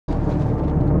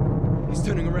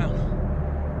turning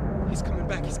around. He's coming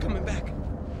back, he's coming back.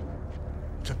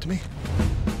 It's up to me.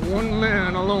 One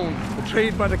man alone,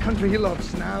 betrayed by the country he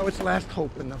loves. Now its last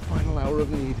hope in the final hour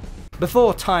of need.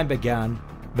 Before time began,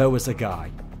 there was a guy,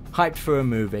 hyped for a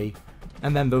movie,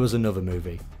 and then there was another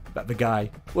movie that the guy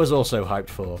was also hyped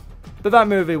for. But that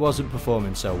movie wasn't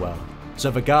performing so well. So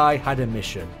the guy had a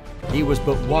mission. He was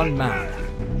but one man,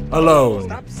 alone,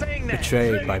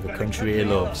 betrayed by the country he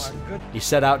loves. He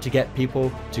set out to get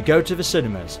people to go to the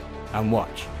cinemas and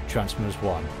watch Transformers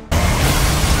 1.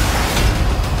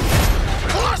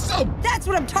 Awesome! That's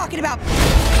what I'm talking about!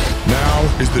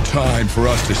 Now is the time for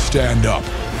us to stand up,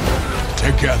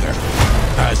 together,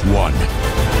 as one.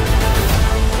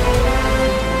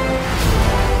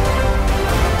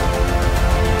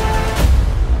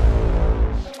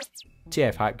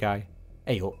 TF hype guy,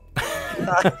 hey up.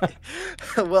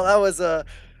 Well, that was a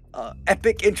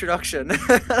epic introduction.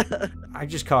 I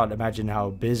just can't imagine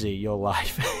how busy your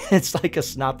life is. It's like a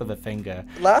snap of a finger.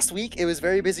 Last week it was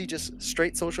very busy, just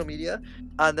straight social media,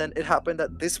 and then it happened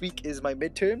that this week is my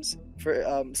midterms for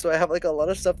so I have like a lot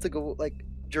of stuff to go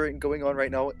going on right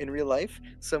now in real life.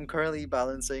 So I'm currently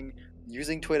balancing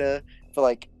using Twitter for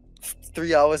like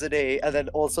 3 hours a day, and then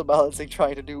also balancing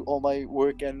trying to do all my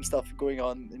work and stuff going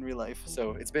on in real life.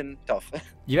 So it's been tough.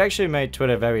 You actually made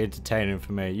Twitter very entertaining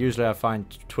for me. Usually I find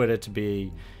Twitter to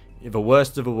be the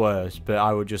worst of the worst, but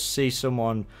I would just see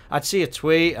someone, I'd see a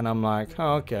tweet and I'm like,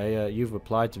 oh, okay, you've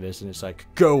replied to this, and it's like,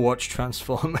 go watch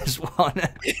Transformers 1.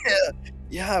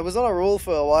 Yeah, I was on a roll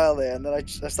for a while there, and then I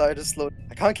started to slow.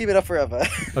 I can't keep it up forever.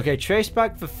 Okay, trace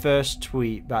back the first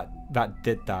tweet that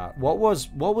did that. What was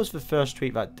the first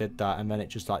tweet that did that, and then it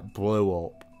just like blew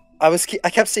up? I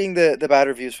kept seeing the bad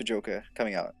reviews for Joker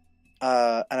coming out,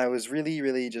 and I was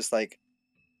really just like,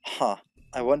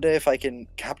 I wonder if I can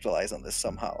capitalize on this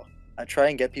somehow. I try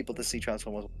and get people to see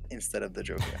Transformers instead of the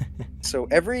Joker. So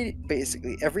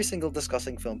basically every single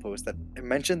discussing film post that I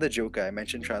mentioned the Joker, I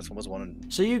mentioned Transformers 1.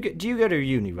 So do you go to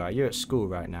uni, right? You're at school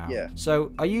right now. Yeah.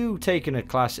 So are you taking a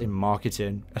class in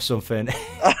marketing or something?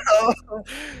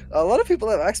 A lot of people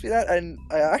have asked me that, and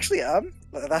I actually am.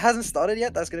 That hasn't started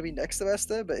yet. That's going to be next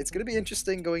semester, but it's going to be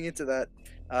interesting going into that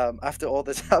after all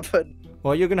this happened.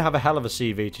 Well, you're going to have a hell of a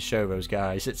CV to show those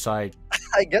guys. It's like,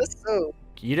 I guess so.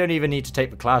 You don't even need to take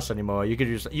the class anymore. You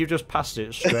just passed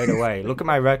it straight away. Look at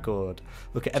my record.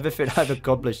 Look at everything I've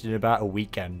accomplished in about a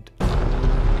weekend.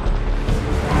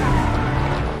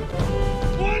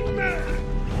 One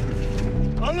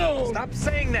man alone. Stop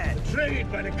saying that!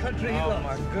 Betrayed by the country he Oh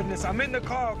loves. my goodness, I'm in the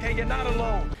car, okay? You're not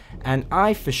alone. And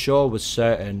I for sure was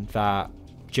certain that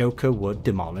Joker would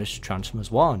demolish Transformers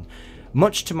 1.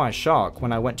 Much to my shock,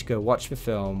 when I went to go watch the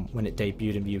film when it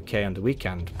debuted in the UK on the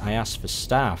weekend, I asked for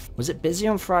staff, was it busy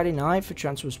on Friday night for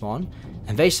Transformers 1?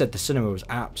 And they said the cinema was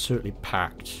absolutely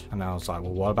packed. And I was like,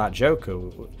 well, what about Joker?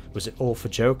 Was it all for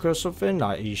Joker or something?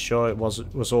 Like, are you sure it was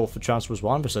all for Transformers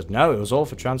 1? They said, no, it was all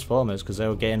for Transformers, because they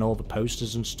were getting all the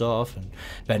posters and stuff. And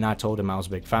then I told them I was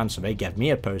a big fan, so they gave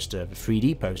me a poster, a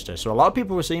 3D poster. So a lot of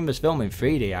people were seeing this film in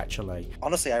 3D, actually.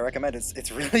 Honestly, I recommend it.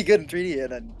 It's really good in 3D,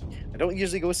 and I don't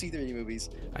usually go see 3D movies.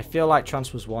 I feel like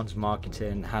Transformers 1's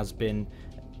marketing has been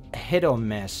hit or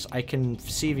miss. I can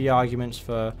see the arguments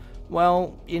for,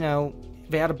 well, you know,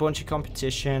 they had a bunch of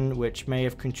competition which may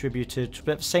have contributed,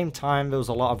 but at the same time there was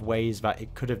a lot of ways that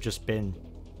it could have just been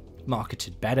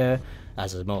marketed better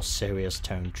as a more serious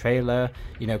tone trailer,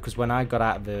 you know, because when I got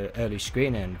out of the early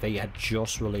screening they had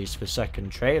just released the second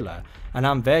trailer, and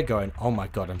I'm there going, oh my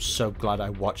god, I'm so glad I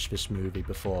watched this movie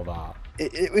before that.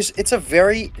 It's a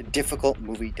very difficult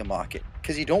movie to market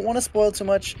because you don't want to spoil too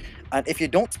much, and if you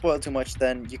don't spoil too much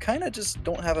then you kind of just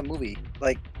don't have a movie.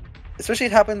 Like, especially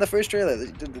it happened in the first trailer,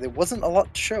 there wasn't a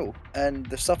lot to show, and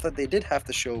the stuff that they did have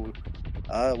to show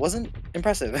wasn't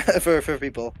impressive for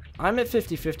people. I'm at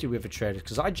 50-50 with the trailers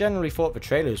because I generally thought the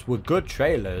trailers were good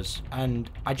trailers,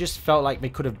 and I just felt like they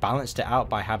could have balanced it out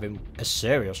by having a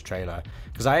serious trailer,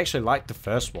 because I actually liked the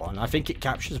first one. I think it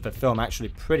captures the film actually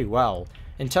pretty well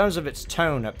in terms of its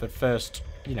tone at the first,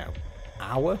 you know,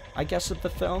 hour, I guess, of the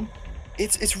film.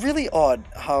 It's really odd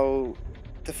how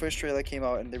the first trailer came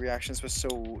out and the reactions were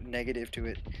so negative to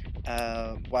it,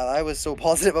 while I was so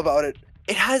positive about it.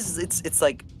 It has it's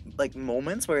like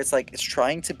moments where it's like it's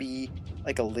trying to be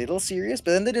like a little serious,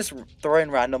 but then they just throw in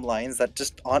random lines that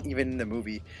just aren't even in the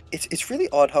movie. It's really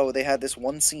odd how they had this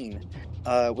one scene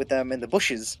with them in the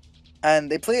bushes,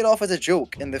 and they play it off as a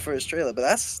joke in the first trailer, but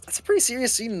that's a pretty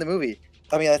serious scene in the movie.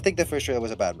 I mean, I think the first trailer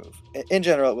was a bad move. In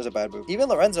general, it was a bad move. Even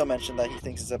Lorenzo mentioned that he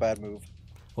thinks it's a bad move.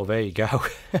 Well, there you go.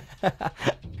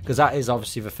 Because because that is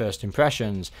obviously the first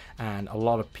impressions, and a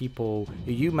lot of people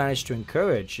who you managed to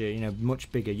encourage,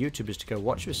 much bigger YouTubers to go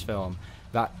watch this film,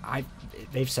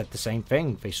 they've said the same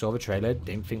thing. They saw the trailer,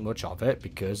 didn't think much of it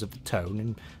because of the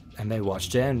tone, and they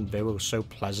watched it and they were so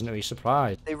pleasantly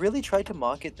surprised. They really tried to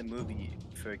market the movie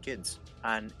for kids,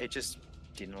 and it just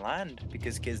didn't land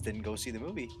because kids didn't go see the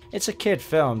movie. It's a kid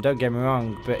film, don't get me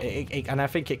wrong, but and I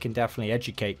think it can definitely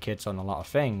educate kids on a lot of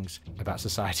things about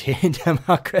society and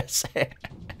democracy.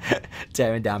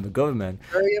 Tearing down the government.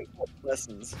 Very important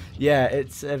lessons. Yeah,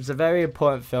 it's a very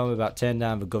important film about tearing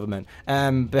down the government,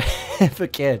 but for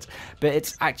kids. But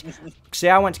it's actually, see,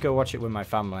 I went to go watch it with my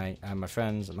family and my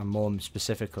friends, and my mum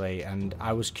specifically, and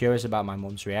I was curious about my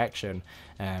mum's reaction,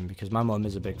 because my mum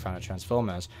is a big fan of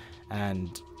Transformers,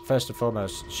 and first and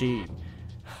foremost,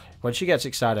 when she gets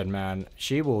excited, man,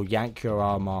 she will yank your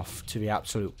arm off to the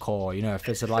absolute core. If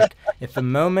there's if the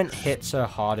moment hits her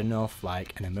hard enough,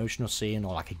 like an emotional scene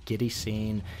or like a giddy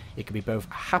scene, it could be both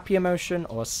a happy emotion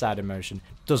or a sad emotion.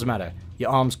 Doesn't matter.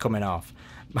 Your arm's coming off.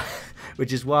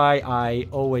 Which is why I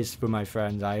always, for my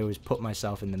friends, I always put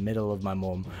myself in the middle of my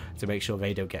mum to make sure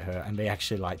they don't get hurt. And they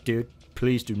actually like, dude,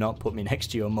 please do not put me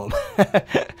next to your mum.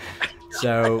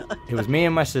 So it was me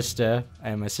and my sister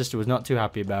was not too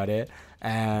happy about it.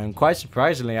 And quite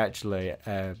surprisingly, actually,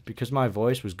 because my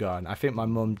voice was gone, I think my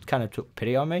mum kind of took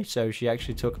pity on me, so she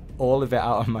actually took all of it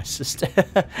out on my sister.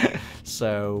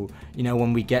 So,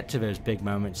 when we get to those big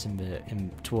moments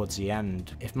towards the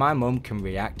end, if my mum can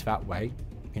react that way,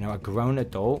 a grown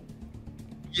adult,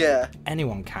 yeah,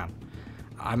 anyone can.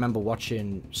 I remember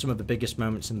watching some of the biggest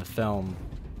moments in the film,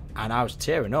 and I was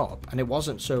tearing up, and it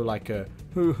wasn't so like a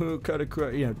kind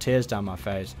of tears down my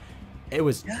face. It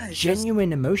was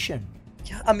genuine emotion.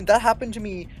 Yeah, I mean, that happened to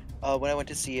me when I went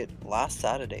to see it last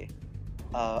Saturday.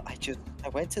 I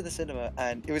went to the cinema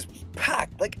and it was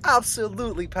packed, like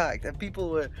absolutely packed, and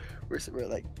people were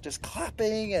like just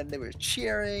clapping and they were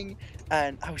cheering,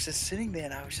 and I was just sitting there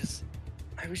and I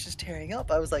was just tearing up.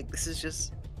 I was like, this is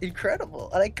just incredible,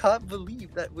 and I can't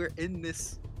believe that we're in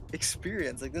this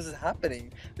experience. Like, this is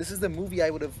happening. This is the movie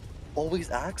I would have always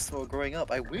asked for growing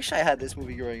up. I wish I had this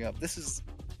movie growing up. This is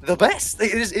the best.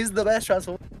 It is the best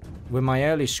Transformers. With my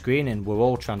early screening, we're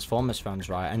all Transformers fans,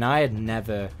 right? And I had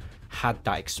never had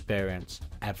that experience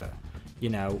ever.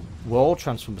 We're all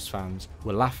Transformers fans.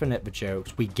 We're laughing at the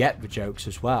jokes. We get the jokes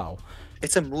as well.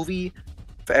 It's a movie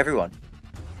for everyone,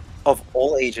 of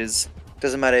all ages.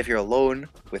 Doesn't matter if you're alone,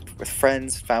 with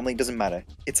friends, family, doesn't matter.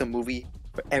 It's a movie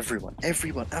for everyone.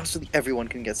 Everyone, absolutely everyone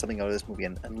can get something out of this movie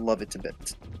and love it to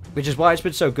bits. Which is why it's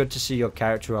been so good to see your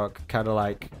character arc kind of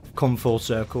like come full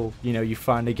circle. You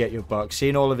finally get your buck.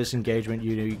 Seeing all of this engagement,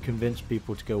 you convince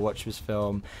people to go watch this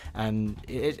film, and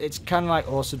it's kind of like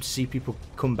awesome to see people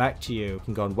come back to you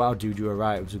and going, wow, dude, you were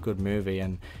right, it was a good movie.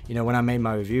 And when I made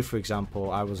my review, for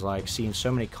example, I was like seeing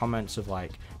so many comments of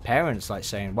like parents like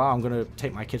saying, wow, I'm gonna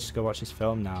take my kids to go watch this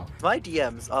film now. My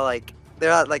DMs are like,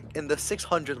 they're at like in the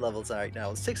 600 levels right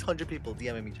now. 600 people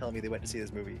DMing me telling me they went to see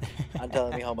this movie and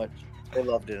telling me how much they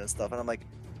loved it and stuff. And I'm like,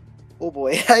 oh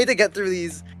boy, I need to get through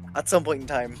these at some point in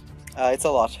time. It's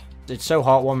a lot. It's so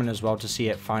heartwarming as well to see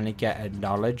it finally get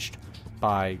acknowledged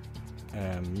by,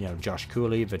 Josh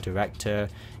Cooley, the director.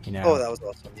 Oh, that was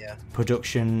awesome. Yeah.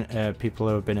 Production people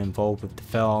who have been involved with the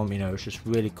film. It's just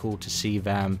really cool to see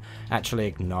them actually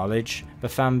acknowledge the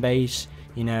fan base.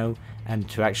 And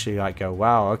to actually like go,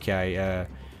 wow, okay,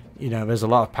 there's a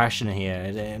lot of passion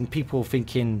here, and people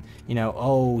thinking,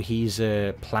 oh, he's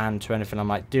a plant or anything. I'm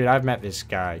like, dude, I've met this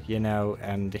guy,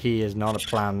 and he is not a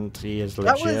plant. He is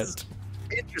legit. That was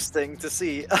interesting to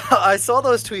see. I saw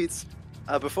those tweets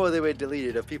before they were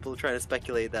deleted of people trying to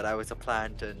speculate that I was a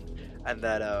plant and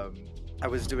that I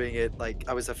was doing it like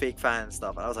I was a fake fan and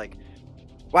stuff. And I was like,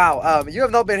 wow, you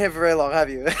have not been here for very long, have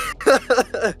you?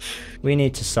 We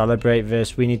need to celebrate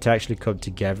this. We need to actually come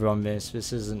together on this.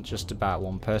 This isn't just about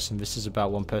one person. This is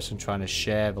about one person trying to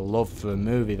share the love for a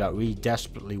movie that we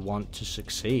desperately want to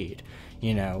succeed.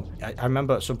 I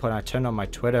remember at some point I turned on my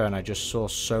Twitter and I just saw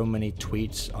so many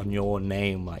tweets on your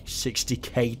name, like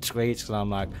 60k tweets, and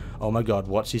I'm like, oh my god,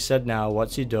 what's he said now?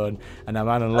 What's he done? And I'm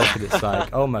having a look and it's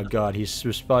like, oh my god, he's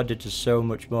responded to so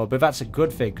much more. But that's a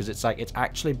good thing, because it's like it's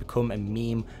actually become a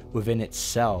meme within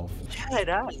itself. Yeah, it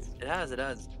has. It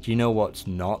has. Do you know what's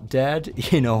not dead?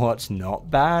 You know what's not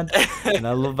bad? And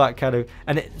I love that kind of,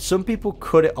 and some people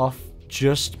cut it off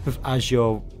just as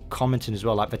you're commenting as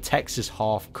well, like the text is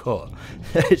half cut.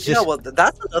 It's just... well,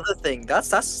 that's another thing.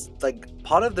 That's like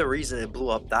part of the reason it blew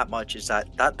up that much is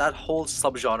that whole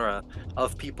subgenre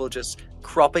of people just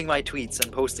cropping my tweets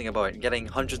and posting about it and getting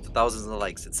hundreds of thousands of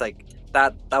likes. It's like,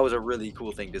 that was a really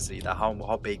cool thing to see. That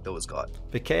how big those got.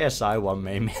 The KSI one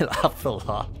made me laugh a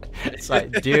lot. It's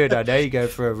like, dude, I know you go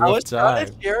for a I rough was trying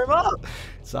to time. cheer him up.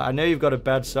 So I know you've got a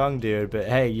bad song, dude, but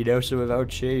hey, you know someone that'll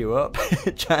cheer you up.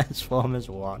 Transformers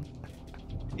 1.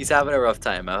 He's having a rough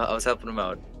time. I was helping him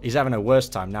out. He's having a worse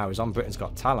time now. He's on Britain's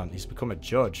Got Talent. He's become a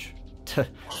judge.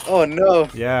 Oh no.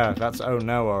 Yeah, that's oh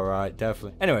no, alright,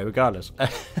 definitely. Anyway, regardless,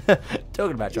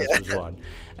 talking about Transformers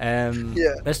 1,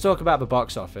 let's talk about the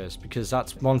box office, because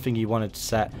that's one thing you wanted to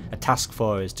set a task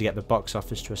for, is to get the box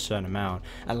office to a certain amount.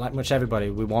 And like much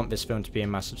everybody, we want this film to be a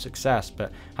massive success,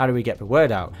 but how do we get the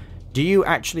word out? Do you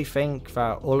actually think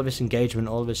that all of this engagement,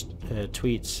 all of this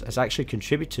tweets has actually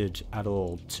contributed at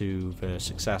all to the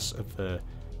success of the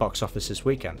box office this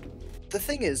weekend? The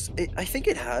thing is, I think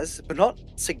it has, but not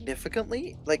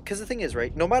significantly. Like, because the thing is,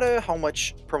 right, no matter how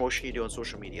much promotion you do on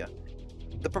social media,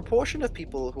 the proportion of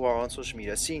people who are on social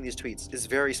media seeing these tweets is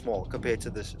very small compared to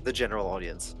the general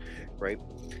audience, right?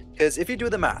 Because if you do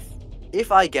the math,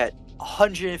 if I get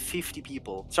 150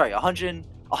 people, sorry,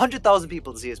 100,000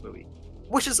 people to see this movie,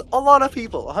 which is a lot of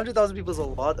people. 100,000 people is a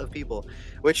lot of people,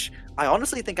 which I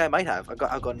honestly think I might have. I've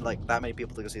gotten like that many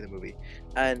people to go see the movie,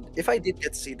 and if I did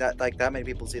get to see that many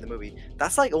people see the movie,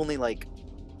 that's like only like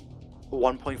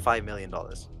 $1.5 million.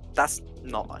 That's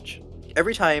not much.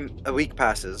 Every time a week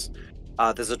passes,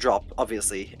 there's a drop,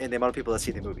 obviously, in the amount of people that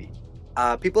see the movie.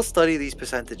 People study these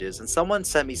percentages, and someone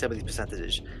sent me some of these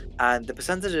percentages, and the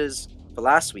percentages for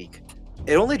last week,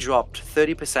 it only dropped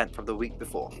 30% from the week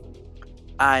before.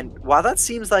 And while that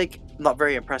seems like not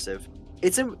very impressive,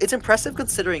 it's impressive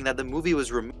considering that the movie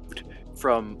was removed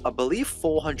from, I believe,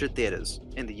 400 theaters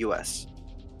in the US.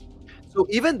 So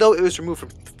even though it was removed from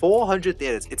 400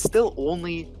 theaters, it still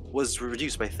only was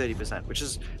reduced by 30%, which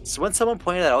is, so when someone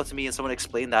pointed that out to me and someone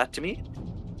explained that to me,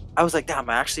 I was like, damn,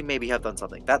 I actually maybe have done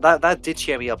something. That did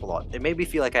cheer me up a lot. It made me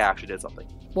feel like I actually did something.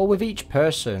 Well, with each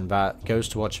person that goes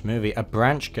to watch a movie, a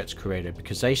branch gets created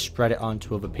because they spread it on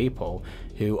to other people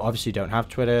who obviously don't have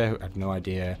Twitter, who have no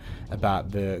idea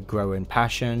about the growing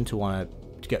passion to want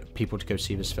to get people to go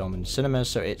see this film in cinemas.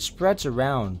 So it spreads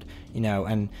around, you know,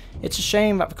 and it's a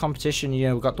shame that the competition, you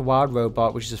know, we've got The Wild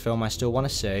Robot, which is a film I still want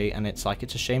to see, and it's like,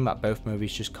 it's a shame that both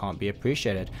movies just can't be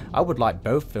appreciated. I would like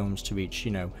both films to reach,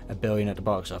 you know, $1 billion at the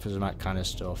box office and that kind of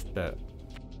stuff, but...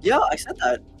 Yeah, I said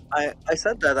that. I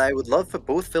said that I would love for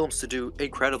both films to do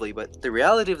incredibly, but the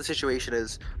reality of the situation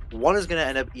is one is going to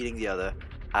end up eating the other,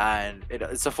 and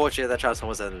it's unfortunate that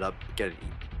Transformers ended up getting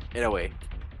eaten, in a way.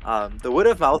 The word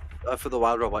of mouth for The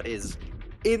Wild Robot is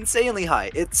insanely high.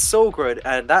 It's so good,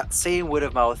 and that same word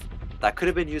of mouth that could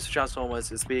have been used for Transformers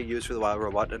is being used for The Wild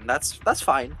Robot, and that's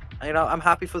fine. You know, I'm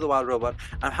happy for The Wild Robot.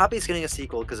 I'm happy it's getting a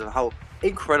sequel because of how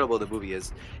incredible the movie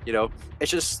is. You know,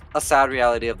 it's just a sad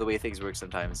reality of the way things work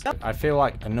sometimes. I feel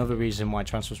like another reason why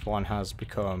Transformers 1 has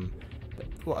become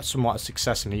somewhat a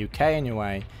success in the UK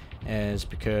anyway is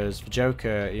because the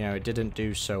Joker, you know, it didn't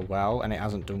do so well, and it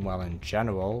hasn't done well in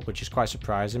general, which is quite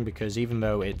surprising because even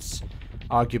though it's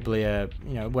arguably a,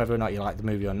 you know, whether or not you like the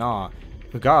movie or not,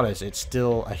 regardless, it's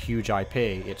still a huge IP.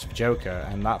 It's the Joker,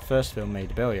 and that first film made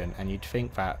 $1 billion, and you'd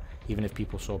think that even if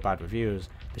people saw bad reviews,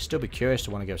 they'd still be curious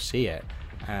to want to go see it.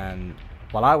 And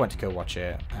while I went to go watch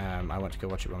it, I went to go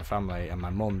watch it with my family, and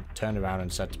my mum turned around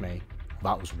and said to me,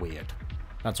 "That was weird."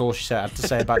 That's all she said. I had to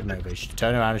say about the movie. She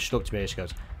turned around and she looked at me and she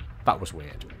goes, "That was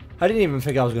weird." I didn't even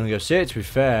think I was going to go see it, to be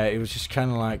fair. It was just kind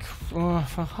of like, oh,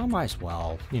 I might as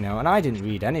well, you know. And I didn't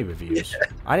read any reviews.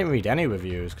 Yeah. I didn't read any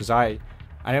reviews because I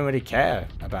don't really care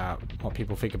about what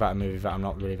people think about a movie that I'm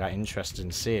not really that interested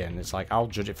in seeing. It's like, I'll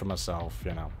judge it for myself,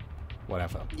 you know,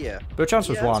 whatever. Yeah. But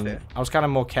Transformers Yeah, 1, I was kind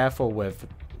of more careful with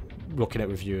looking at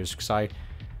reviews because I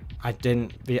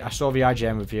saw the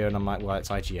IGN review and I'm like, well, it's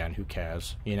IGN, who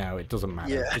cares? You know, it doesn't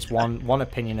matter. Yeah. It's one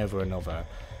opinion over another.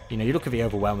 You know, you look at the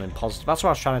overwhelming positive. That's what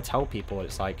I was trying to tell people.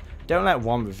 It's like, don't let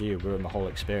one review ruin the whole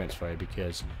experience for you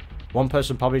because one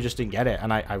person probably just didn't get it.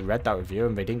 And I read that review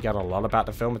and they didn't get a lot about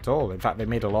the film at all. In fact, they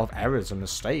made a lot of errors and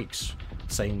mistakes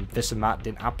saying this and that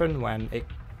didn't happen when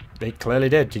they clearly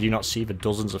did. Did you not see the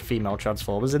dozens of female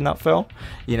Transformers in that film?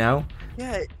 You know?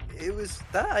 Yeah, it was,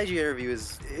 that IGN review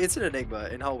it's an enigma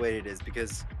in how weird it is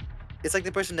because it's like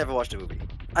the person never watched the movie.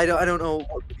 I don't know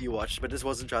what movie you watched, but this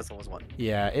wasn't Transformers 1.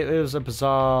 Yeah, it was a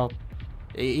bizarre...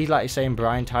 He like saying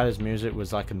Brian Tyler's music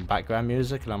was like in background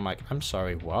music, and I'm like, I'm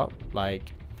sorry, what?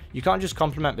 Like, you can't just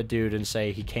compliment the dude and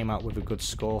say he came out with a good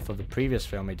score for the previous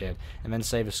film he did, and then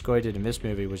say the score he did in this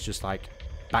movie was just like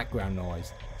background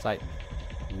noise. It's like,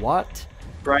 what?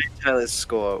 Brian Tyler's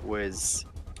score was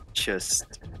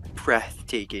just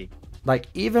breathtaking. Like,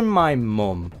 even my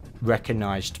mum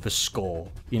recognized the score.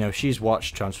 You know, she's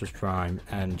watched Transformers Prime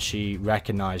and she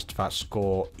recognized that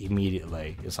score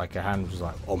immediately. It's like her hand was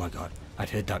like, oh my god, I'd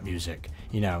heard that music,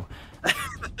 you know.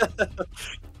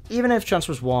 Even if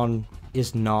Transformers 1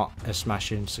 is not a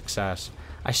smashing success,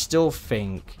 I still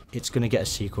think it's going to get a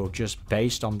sequel just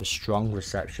based on the strong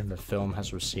reception the film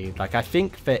has received. Like, I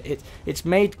think that it's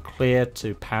made clear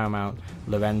to Paramount,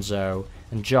 Lorenzo,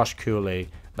 and Josh Cooley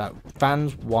that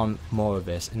fans want more of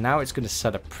this, and now it's going to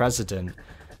set a precedent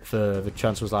for the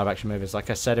Transformers live action movies. Like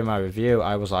I said in my review,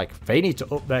 I was like, they need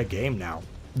to up their game now.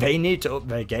 They need to up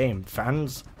their game.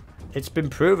 Fans, it's been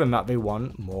proven that they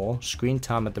want more screen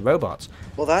time with the robots.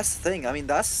 Well, that's the thing. I mean,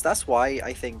 that's why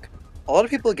I think a lot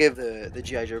of people give the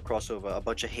G.I. Joe crossover a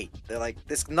bunch of hate. They're like,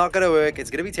 this is not gonna work, it's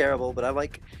gonna be terrible, but I'm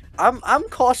like, I'm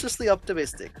cautiously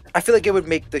optimistic. I feel like it would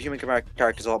make the human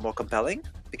characters a lot more compelling,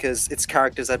 because it's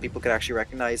characters that people can actually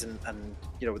recognize and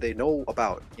you know, they know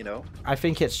about, you know? I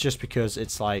think it's just because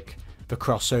it's like the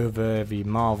crossover, the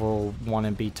Marvel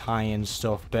wannabe tie-in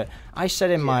stuff, but I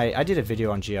said in I did a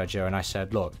video on G.I. Joe and I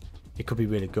said, look, it could be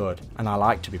really good, and I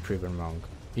like to be proven wrong.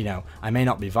 You know, I may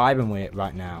not be vibing with it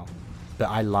right now, but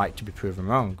I like to be proven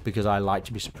wrong because I like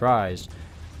to be surprised.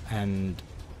 And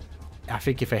I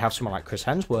think if they have someone like Chris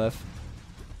Hemsworth,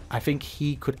 I think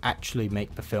he could actually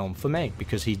make the film for me,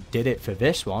 because he did it for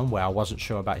this one where I wasn't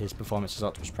sure about his performance as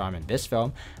Optimus Prime in this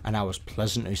film, and I was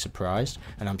pleasantly surprised,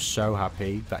 and I'm so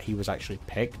happy that he was actually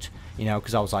picked, you know,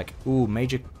 because I was like, ooh,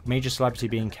 major celebrity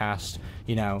being cast,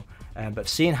 you know, but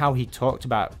seeing how he talked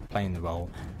about playing the role,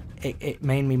 it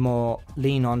made me more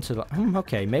lean on to like,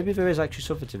 okay, maybe there is actually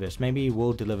something to this. Maybe he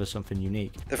will deliver something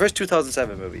unique. The first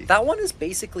 2007 movie, that one is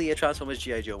basically a Transformers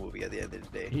G.I. Joe movie at the end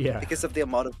of the day. Yeah. Because of the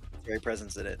amount of military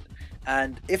presence in it.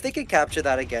 And if they can capture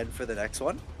that again for the next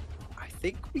one, I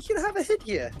think we can have a hit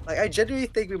here. Like, I genuinely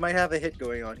think we might have a hit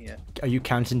going on here. Are you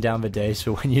counting down the days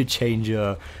for when you change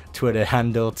your Twitter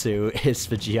handle to "It's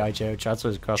the G.I. Joe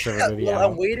Transformers crossover movie"?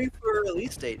 Well, I'm waiting for a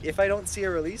release date. If I don't see a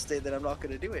release date, then I'm not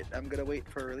going to do it. I'm going to wait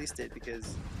for a release date,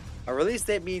 because a release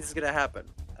date means it's going to happen.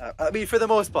 I mean, for the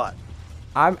most part.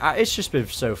 It's just been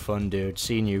so fun, dude,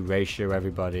 seeing you ratio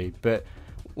everybody, but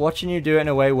watching you do it in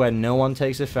a way where no one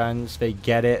takes offense, they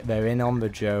get it, they're in on the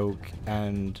joke,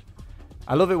 and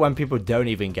I love it when people don't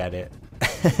even get it.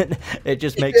 It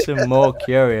just makes them more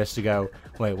curious to go,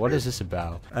 wait, what is this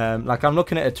about? Like, I'm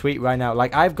looking at a tweet right now.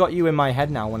 Like, I've got you in my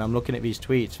head now when I'm looking at these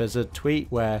tweets. There's a tweet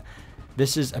where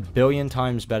this is 1,000,000,000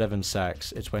 times better than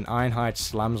sex. It's when Ironhide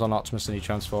slams on Optimus and he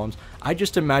transforms. I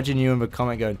just imagine you in the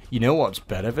comment going, you know what's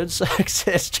better than sex?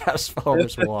 It's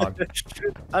Transformers 1.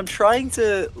 I'm trying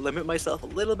to limit myself a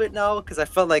little bit now, because I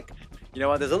felt like, you know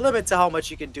what, there's a limit to how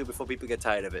much you can do before people get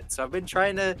tired of it. So I've been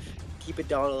trying to keep it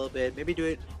down a little bit. Maybe do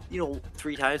it, you know,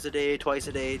 3 times a day, twice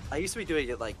a day. I used to be doing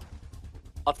it like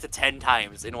up to 10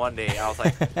 times in one day. And I was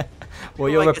like, well,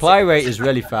 your reply rate is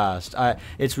really fast.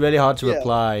 It's really hard to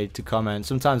reply to comments.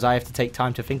 Sometimes I have to take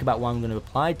time to think about what I'm going to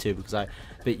reply to, because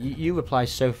but you reply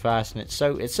so fast, and it's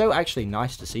so actually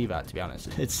nice to see that, to be honest.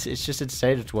 It's just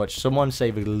exciting to watch someone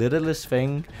say the littlest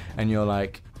thing and you're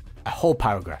like, a whole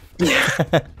paragraph.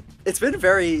 It's been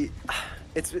very,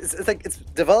 it's like it's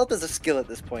developed as a skill at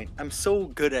this point. I'm so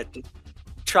good at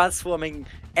transforming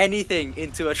anything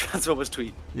into a Transformers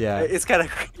tweet. Yeah, it's kind of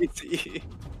crazy.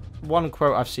 One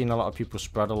quote I've seen a lot of people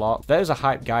spread a lot: there's a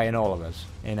hype guy in all of us,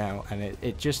 you know, and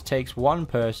it just takes one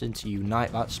person to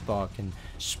unite that spark and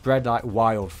spread like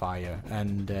wildfire,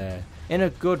 and in a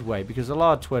good way, because a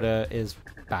lot of Twitter is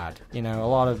bad, you know, a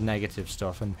lot of negative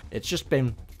stuff, and it's just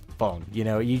been fun, you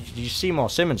know. You see more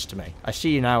Simmons to me. I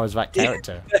see you now as that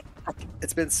character.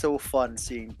 It's been so fun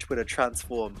seeing Twitter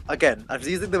transform. Again, I'm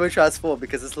using the word transform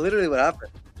because it's literally what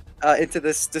happened. Into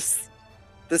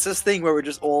this thing where we're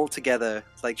just all together,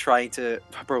 like trying to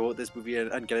promote this movie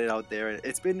and get it out there. And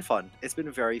it's been fun. It's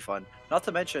been very fun. Not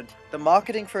to mention, the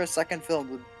marketing for a second film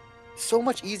would be so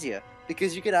much easier,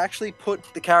 because you can actually put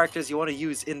the characters you want to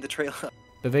use in the trailer.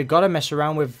 But they've got to mess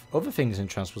around with other things in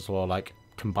Transformers lore, like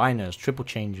combiners, triple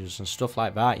changes, and stuff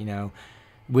like that, you know.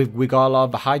 We got a lot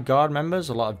of the High Guard members,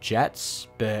 a lot of jets,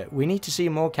 but we need to see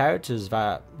more characters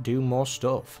that do more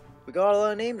stuff. We got a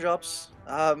lot of name drops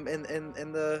in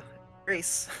the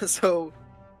race, so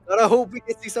gotta hope we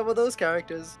can see some of those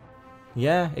characters.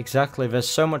 Yeah, exactly. There's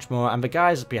so much more, and the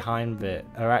guys behind it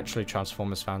are actually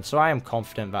Transformers fans, so I am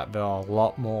confident that there are a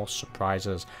lot more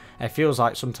surprises. It feels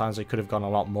like sometimes they could have gone a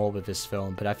lot more with this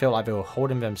film, but I feel like they were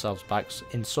holding themselves back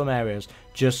in some areas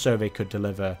just so they could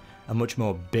deliver a much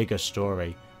more bigger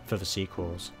story for the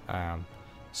sequels.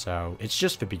 So it's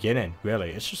just the beginning,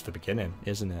 really. It's just the beginning,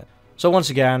 isn't it? So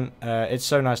once again, it's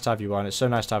so nice to have you on. It's so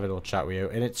nice to have a little chat with you,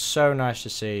 and it's so nice to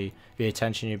see the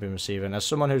attention you've been receiving. As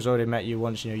someone who's already met you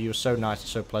once, you know, you were so nice and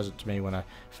so pleasant to me when I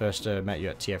first met you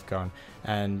at TFCon,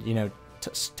 and you know,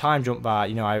 time jumped by.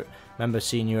 You know, I remember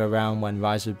seeing you around when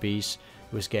Rise of the Beast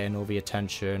was getting all the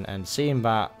attention, and seeing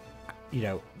that, you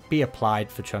know, be applied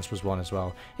for TRANSFORERS 1 as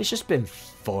well. It's just been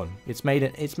fun. It's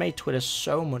made Twitter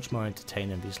so much more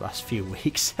entertaining these last few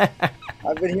weeks.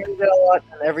 I've been hearing it a lot,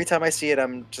 and every time I see it,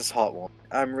 I'm just hot one.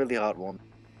 I'm really hot one.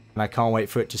 And I can't wait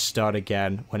for it to start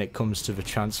again when it comes to the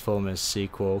Transformers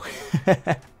sequel.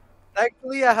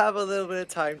 Actually, I have a little bit of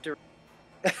time to.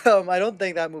 I don't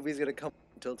think that movie's gonna come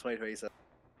until 2027.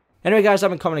 Anyway, guys, I've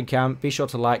been Comodin Cam. Be sure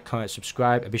to like, comment,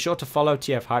 subscribe, and be sure to follow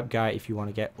TF Hype Guy if you want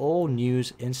to get all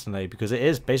news instantly, because it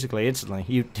is basically instantly.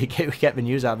 You get the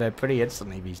news out there pretty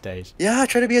instantly these days. Yeah, I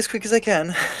try to be as quick as I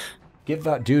can. Give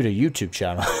that dude a YouTube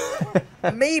channel.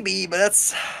 Maybe, but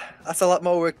that's a lot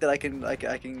more work that I can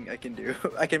do.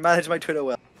 I can manage my Twitter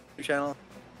well. YouTube channel,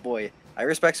 boy, I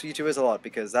respect YouTubers a lot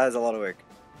because that is a lot of work.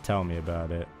 Tell me about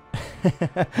it.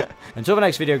 Until the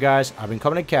next video, guys, I've been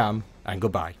Comodin Cam, and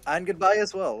goodbye. And goodbye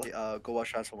as well. Go watch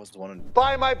Transformers 1 and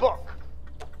Buy my book.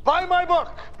 Buy my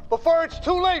book before it's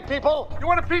too late, people. You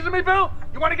want a piece of me, Bill?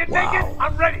 You want to get naked?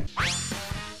 I'm ready.